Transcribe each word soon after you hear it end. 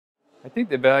I think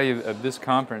the value of this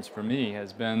conference for me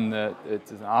has been that it's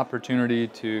an opportunity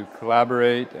to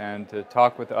collaborate and to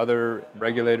talk with other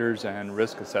regulators and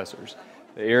risk assessors.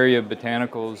 The area of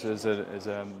botanicals is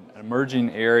an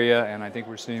emerging area, and I think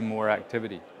we're seeing more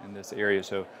activity in this area.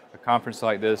 So a conference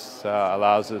like this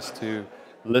allows us to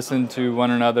listen to one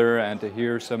another and to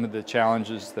hear some of the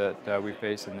challenges that we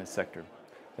face in this sector.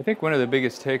 I think one of the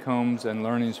biggest take-homes and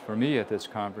learnings for me at this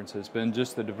conference has been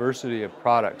just the diversity of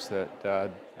products that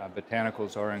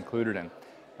botanicals are included in.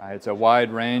 It's a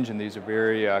wide range, and these are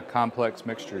very complex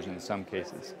mixtures in some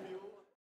cases.